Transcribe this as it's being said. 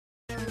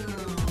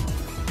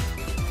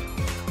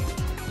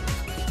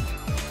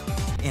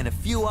In a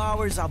few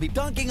hours, I'll be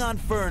dunking on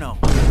Furno.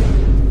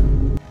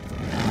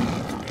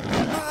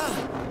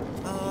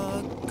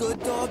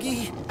 Good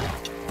doggy.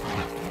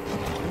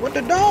 What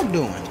the dog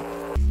doing?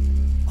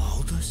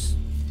 Aldous?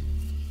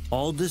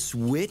 Aldous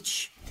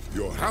Witch?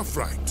 You're half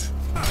right.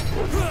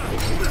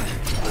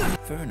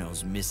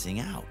 Furno's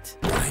missing out.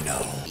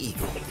 Rhino,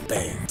 eagle,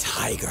 bear,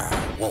 tiger,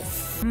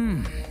 wolf.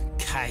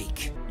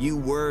 Kike. You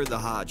were the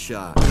hot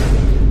shot.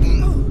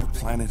 The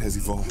planet has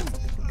evolved,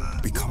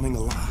 becoming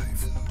alive.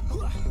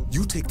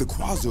 You take the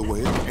Quasar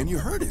Wave and you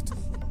heard it.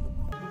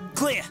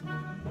 Clear.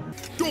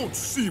 Don't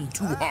seem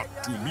too hot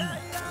to me.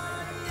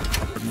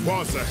 The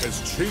Quasar has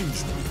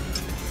changed me.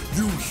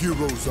 You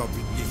heroes are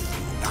beneath me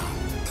now.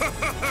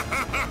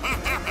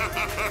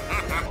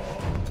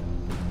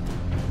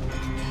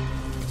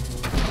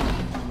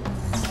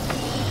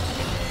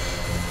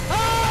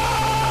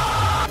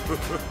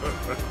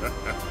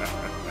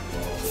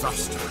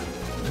 Faster.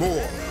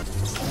 More.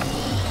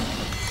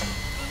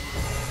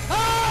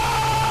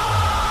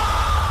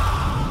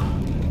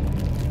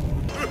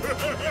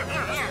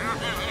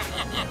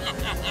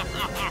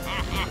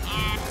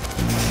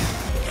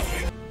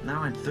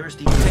 Now I'm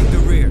thirsty. Take the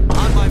rear.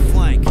 On my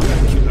flank.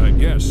 I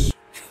guess.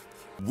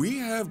 We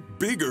have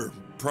bigger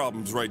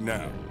problems right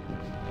now.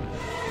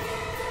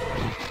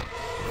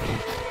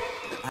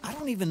 I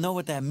don't even know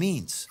what that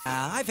means.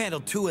 I've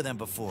handled 2 of them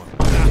before.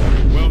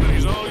 Well, then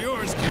he's all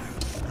yours.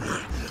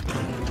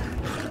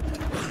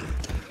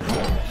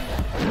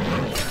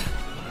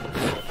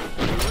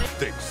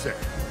 They said.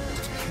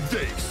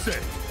 They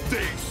said.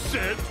 They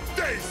said.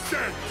 They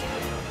said.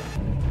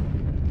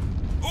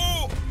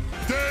 Oh!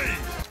 They!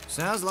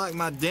 Sounds like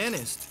my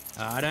dentist.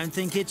 I don't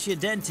think it's your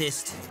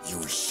dentist.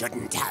 You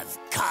shouldn't have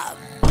come.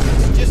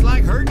 It's just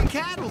like herding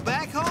cattle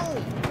back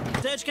home.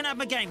 Dirge can have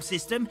my game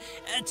system.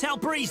 Tell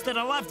Breeze that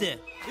I loved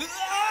it.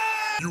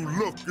 You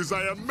look as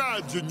I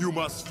imagine you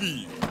must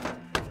feel.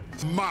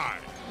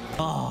 Mine.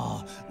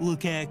 Oh,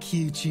 look how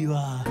cute you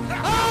are.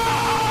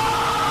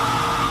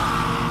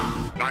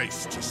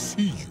 Nice to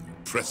see you,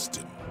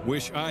 Preston.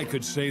 Wish I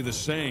could say the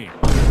same.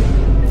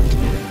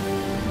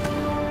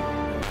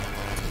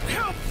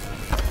 Help!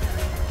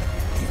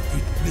 If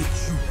it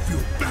makes you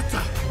feel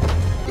better.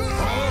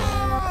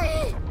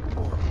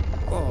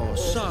 Oh,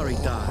 sorry,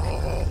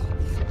 darling.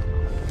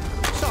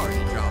 Sorry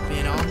to drop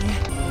in on you.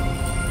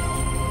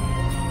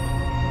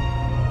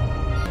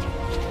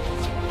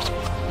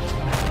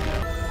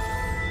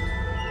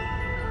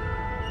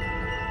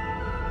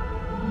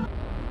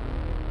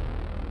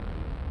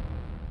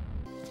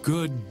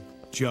 Good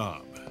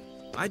job.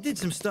 I did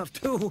some stuff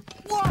too.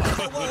 Whoa,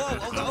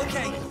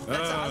 okay.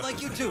 I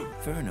like you too.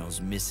 Furno's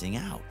missing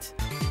out.